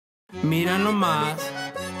Mira nomás.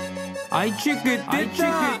 Ay,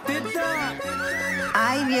 chiquitita.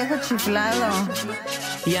 Ay, viejo chiflado.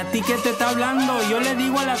 ¿Y a ti qué te está hablando? Yo le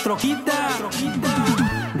digo a la Trokita.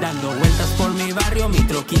 Dando vueltas por mi barrio, mi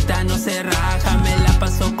troquita no se raja. Me la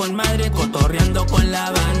paso con madre, cotorreando con la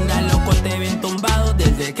banda. Loco, te bien tumbado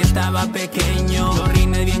desde que estaba pequeño. Los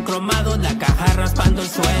rines bien cromados, la caja raspando el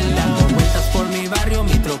suelo. Dando vueltas por mi barrio,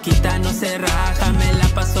 mi troquita no se raja. Me la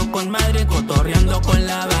paso con madre, cotorreando con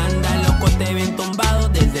la banda. Loco, te bien tumbado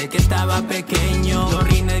desde que estaba pequeño. Los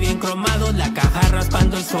rines bien cromados, la caja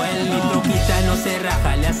raspando el suelo. Mi troquita no se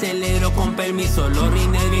raja, le acelero con permiso. Los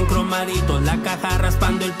rines bien cromaditos, la caja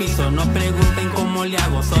raspando el piso. No pregunten cómo le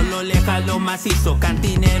hago, solo le jalo macizo.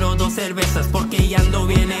 Cantinero, 2 cervezas porque ya ando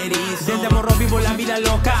bien erizo. Desde morro vivo la vida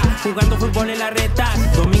loca, jugando fútbol en las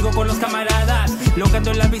retas. Domingo con los camaradas,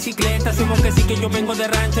 locando en las bicicletas. Fuimos que sí que yo vengo de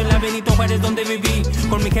rancho, en la Benito Juárez donde viví.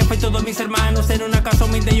 Con mi jefe y todos mis hermanos, en una casa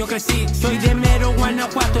humilde yo crecí. Soy de Mero,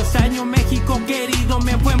 Guanajuato, extraño México querido.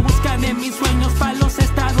 Me fue en busca de mis sueños pa' los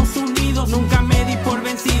Estados Unidos. Nunca me di por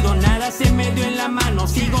vencido, nada se me dio en la mano.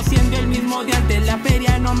 Sigo siendo el mismo de antes, la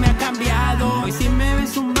feria no me ha cambiado. Y si me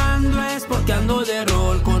ves zumbando es porque ando de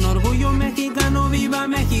rol. Con orgullo mexicano, viva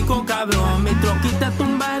México, cabrón. Mi troquita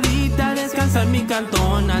tumbadita, descansa en mi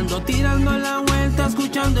cantón. Ando tirando la vuelta,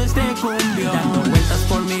 escuchando este cumbio. Dando vueltas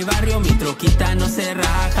por mi barrio, mi troquita no se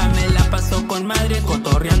raja. Me la paso con madre,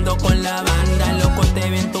 cotorreando con la banda. Loco, te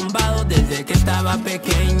bien tumbado desde que estaba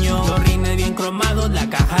pequeño. Los rines bien cromados, la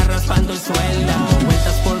caja raspando el suelo. Dando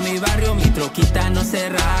vueltas por mi barrio, mi troquita no se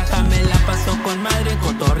raja. Me la paso con madre,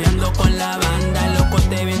 cotorreando con la banda. Loco,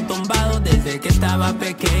 te bien tumbado desde que estaba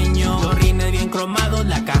pequeño. Los rines bien cromados,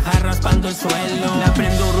 la caja raspando el suelo. La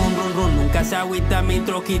prendo run run run, nunca se agüita mi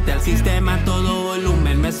troquita. El sistema a todo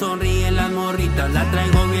volumen, me sonríen las morritas. La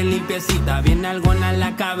traigo bien limpiecita, bien algona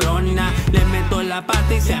la cabrona. Le meto la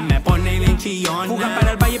pata y se me pone bien chillón. Fuga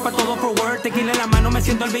para el valle, pa' todo forward, tequila en la mano, me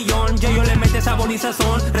siento el billón. Yo le mete sabor y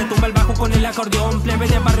sazón, retumba el bajo con el acordeón. Plebe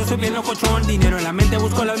de barrio, soy bien locochón, dinero en la mente,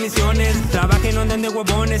 busco las misiones. Trabaje, no anden de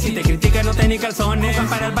huevones, si te critican no ten ni calzones. Fuga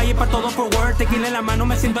para el valle, pa' todo forward, tequila en la mano,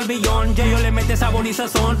 me siento el billón. Yo le mete sabor y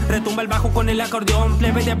sazón, retumba el bajo con el acordeón.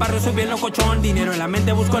 Plebe de barrio, soy bien locochón, dinero en la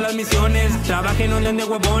mente, busco las misiones. Trabaje, no anden de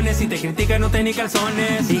huevones, si te critican no ten ni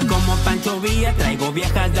calzones. Y como Pancho Villa, traigo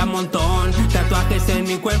viejas de a montón. Tatuajes en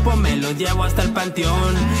mi cuerpo, me los llevo hasta el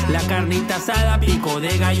panteón. La carnita asada, pico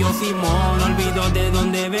de gallo Simón. No olvido de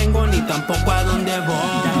dónde vengo, ni tampoco a dónde voy.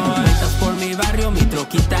 Dando vueltas por mi barrio, mi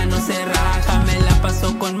troquita no se raja. Me la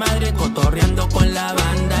paso con madre, cotorreando con la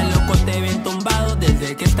banda. Loco, te bien tumbado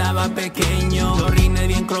desde que estaba pequeño. Los rines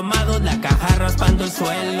bien cromados, la caja raspando el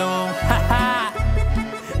suelo.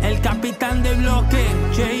 El capitán de bloque,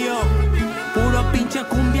 Cheyo. Puro pinche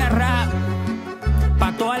cumbia rap.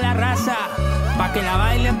 Pa' toda la raza, pa' que la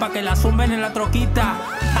bailen, pa' que la zumben en la troquita.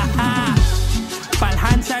 Pa'l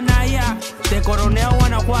Hansanaya, de Coroneo,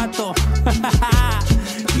 Guanajuato.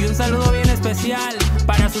 Y un saludo bien especial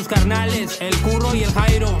para sus carnales, el Curro y el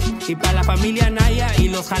Jairo. Y para la familia Naya y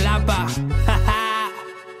los Jalapa.